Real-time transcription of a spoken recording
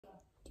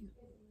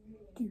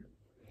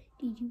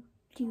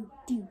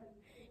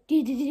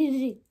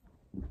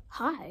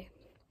Hi.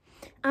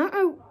 I don't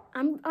know.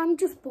 I'm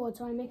just bored,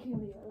 so I'm making a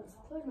video. Let's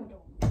close my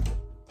door.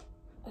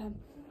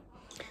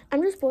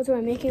 I'm just bored, so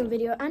I'm making a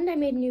video, and I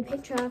made a new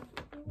picture.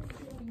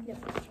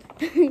 Yep.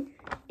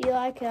 You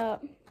like it?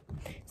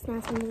 It's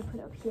nice. I'm gonna put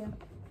it up here.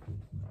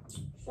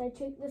 Should I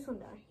take this one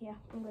down? Yeah,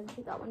 I'm gonna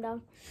take that one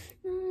down.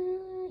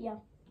 Yeah.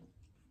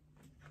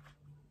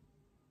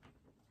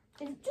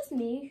 Is it just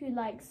me who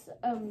likes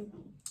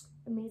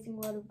Amazing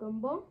World of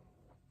Gumball?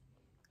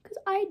 Because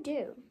I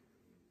do.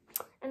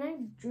 And I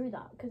drew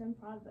that because I'm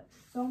proud of it.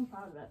 So I'm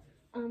proud of it.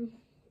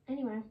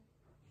 Anyway.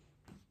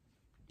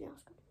 Yeah,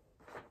 let's go.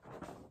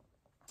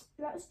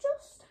 Let's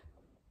just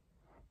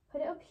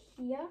put it up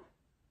here.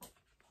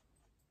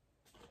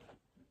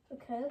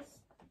 Because,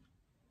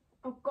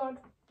 oh God.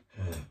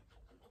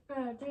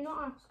 Do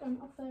not ask, I'm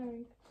not a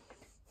fairy.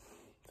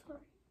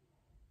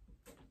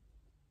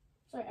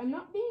 Sorry, I'm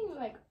not being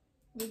like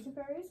rude to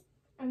fairies.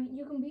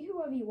 You can be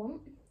whoever you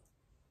want,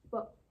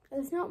 but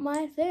it's not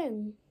my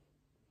thing.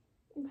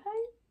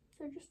 Okay?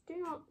 So just do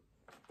not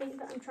think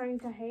that I'm trying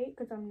to hate,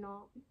 because I'm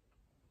not.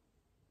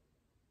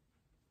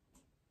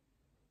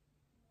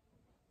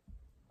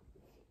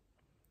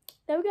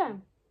 There we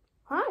go.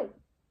 Hi. I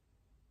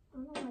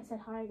don't know why I said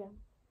hi again.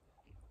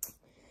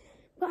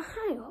 But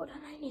hi, hold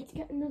on, I need to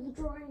get another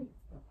drawing.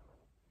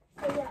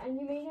 Oh yeah, and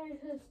you may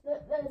notice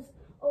that there's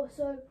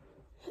also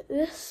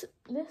this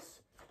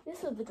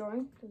is the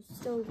drawing. There's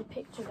still the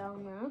picture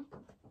down there.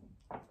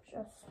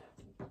 Just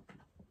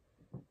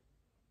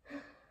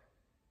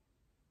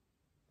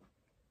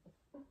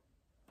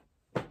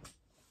I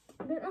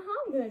don't know how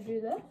I'm gonna do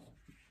this.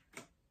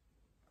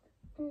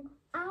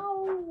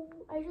 Ow!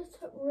 I just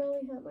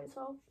really hurt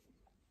myself.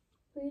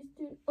 Please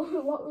do.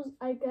 Oh, what was?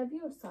 I gave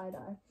you a side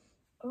eye.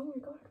 Oh my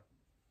God.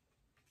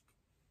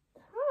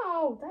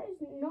 How? That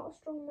is not a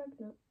strong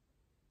magnet.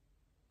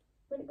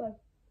 Where'd it go?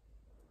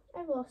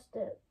 I've lost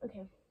it.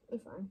 Okay,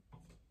 it's fine.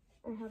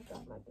 I have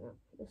that magnet.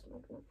 This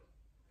magnet.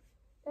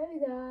 There we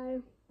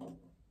go.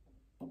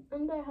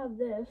 And I have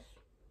this.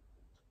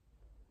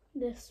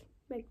 This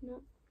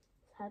magnet.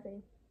 It's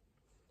heavy.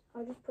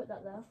 I'll just put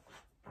that there.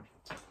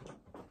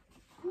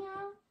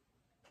 Yeah.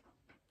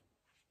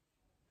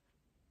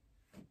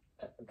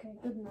 Okay,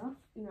 good enough.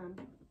 No.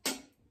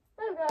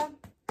 There we go.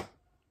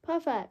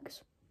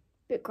 Perfect.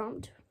 Bit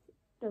cramped.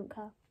 Don't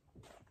care.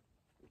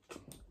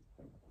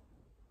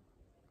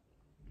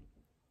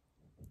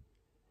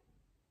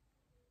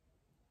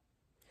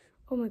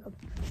 Oh my God.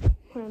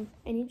 Hold on.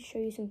 I need to show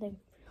you something.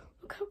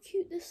 Look how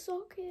cute this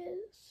sock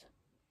is.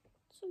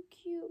 So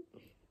cute.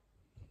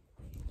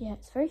 Yeah,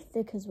 it's very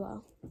thick as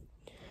well.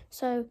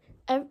 So,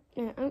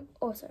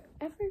 also,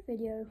 every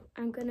video,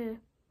 I'm gonna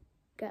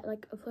get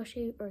like a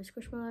plushie or a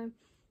squishmallow,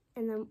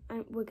 and then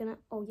we're gonna,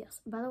 oh yes,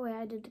 by the way,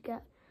 I did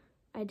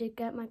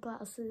get my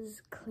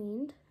glasses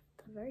cleaned.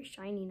 They're very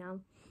shiny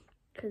now,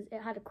 because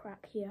it had a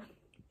crack here,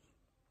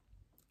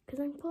 because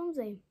I'm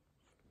clumsy.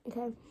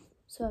 Okay,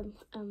 so,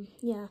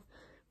 yeah,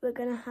 we're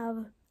gonna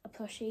have a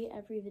plushie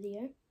every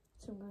video,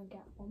 so I'm gonna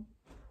get one.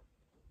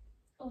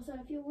 Also,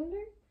 if you're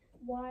wondering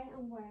why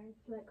I'm wearing,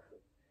 like,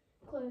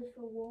 clothes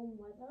for warm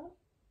weather,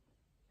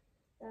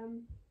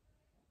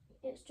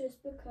 it's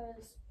just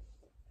because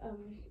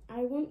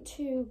I want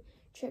to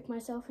trick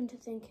myself into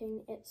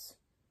thinking it's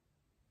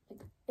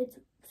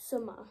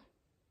summer.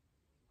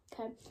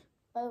 Okay,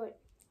 by the way,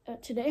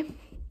 today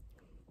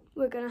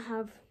we're gonna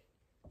have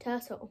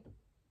Turtle.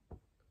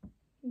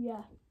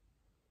 Yeah.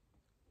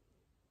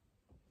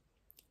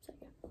 So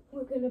yeah,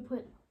 we're gonna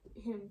put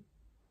him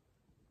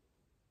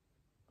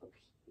up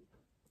here.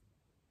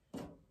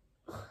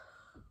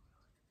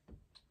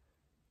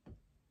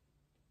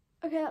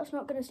 Okay, that's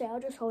not gonna stay. I'll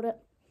just hold it.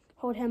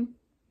 Hold him.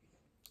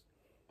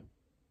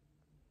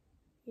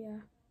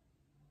 Yeah.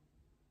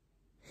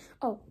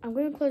 Oh, I'm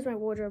gonna close my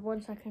wardrobe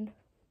 1 second.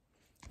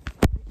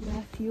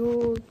 Yeah,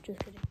 fuel. Just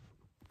kidding.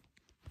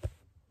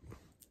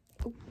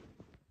 Oh.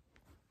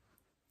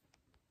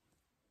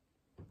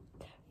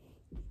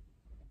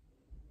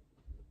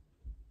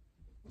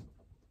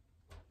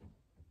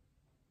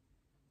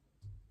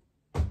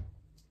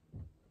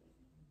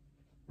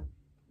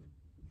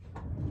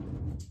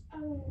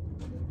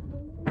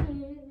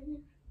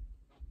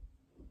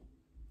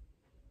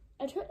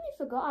 I totally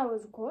forgot I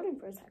was recording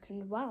for a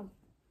second. Wow.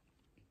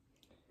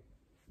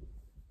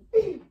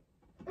 I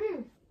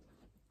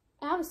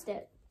have a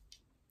stick.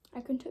 I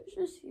can touch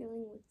the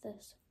ceiling with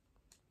this.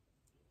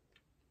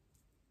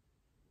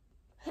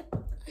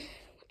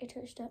 I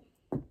touched it.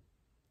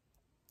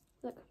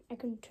 Look, I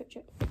can touch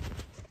it.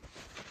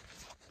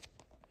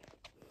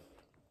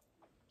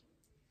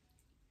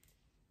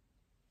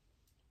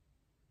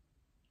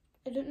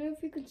 I don't know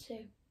if you can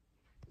see,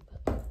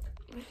 but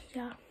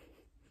yeah,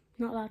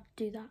 not allowed to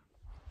do that.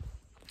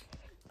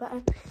 But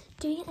I'm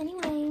doing it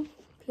anyway.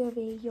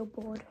 POV, you're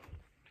bored.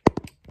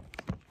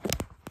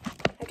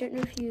 I don't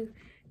know if you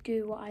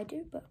do what I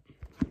do, but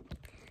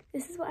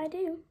this is what I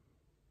do.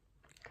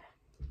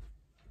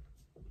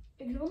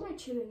 Ignore my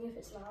chewing if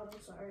it's loud,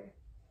 I'm sorry.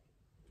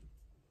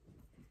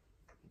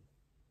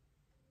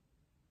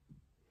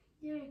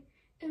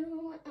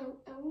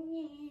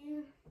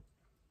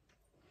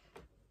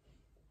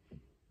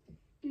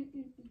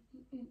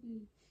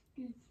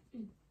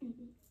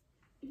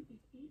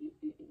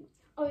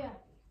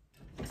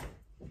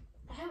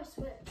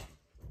 Switch.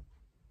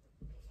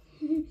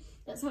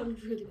 That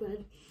sounds really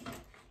good.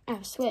 I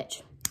have a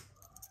Switch.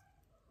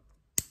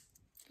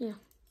 Yeah.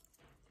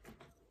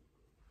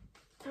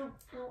 Ow,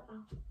 ow,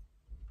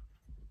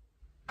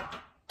 ow.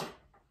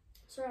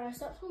 Sorry, I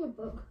stepped on a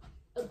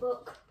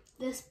book.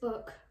 This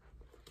book.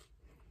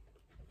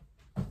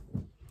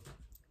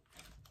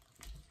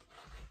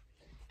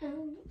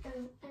 Oh, yeah.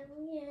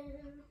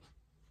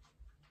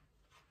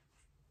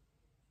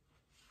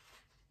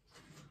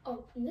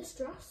 Oh, in this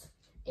dress,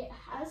 it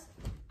has,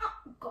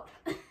 oh God.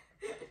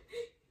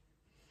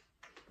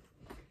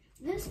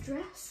 This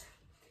dress,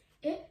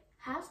 it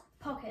has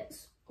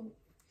pockets. Oh,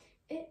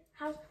 it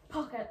has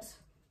pockets.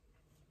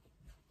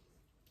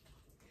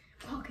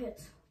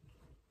 Pockets.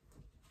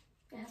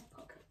 It has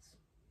pockets.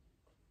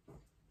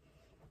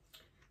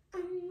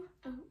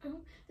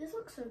 This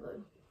looks so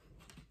good.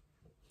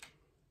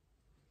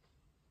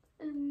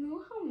 And you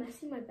know how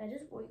messy my bed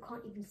is? Well, you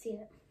can't even see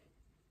it.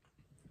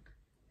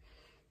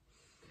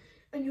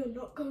 And you're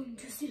not going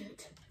to see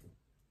it.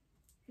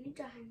 I need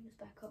to hang this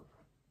back up.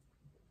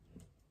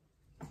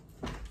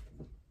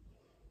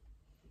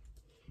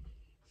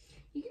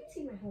 You can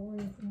see my whole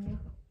room from here.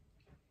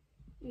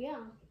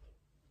 Yeah.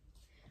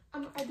 I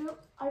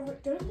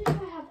don't think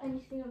I have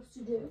anything else to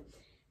do.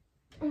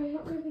 And I'm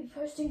not going to be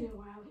posting in a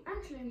while.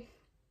 Actually,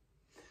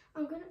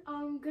 I'm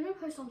gonna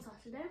post on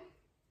Saturday.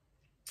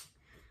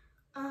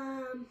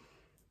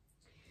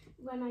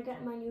 When I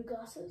get my new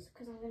glasses,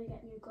 because I'm gonna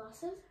get new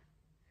glasses.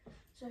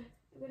 So I'm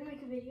gonna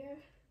make a video.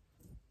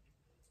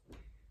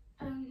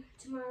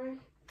 Tomorrow.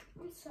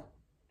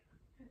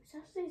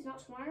 Saturday's not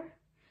tomorrow.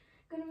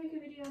 I'm gonna make a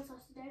video on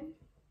Saturday.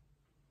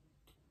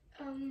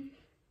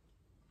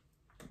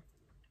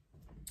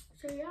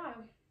 So yeah.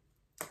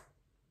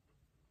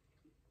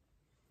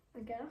 I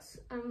guess.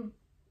 Oh,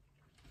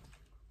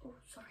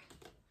 sorry.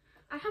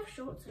 I have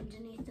shorts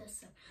underneath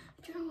this, so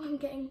I don't know why I'm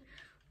getting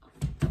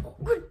a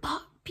awkward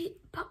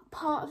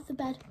part of the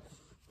bed.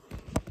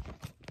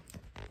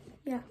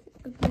 Yeah,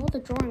 ignore the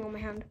drawing on my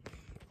hand.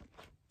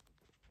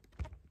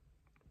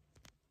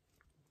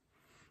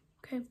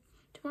 Okay,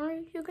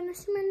 tomorrow you're gonna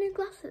see my new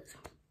glasses.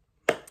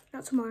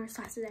 Not tomorrow,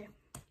 Saturday.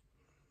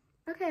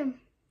 Okay.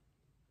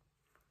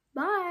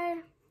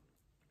 Bye.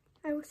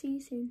 I will see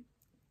you soon.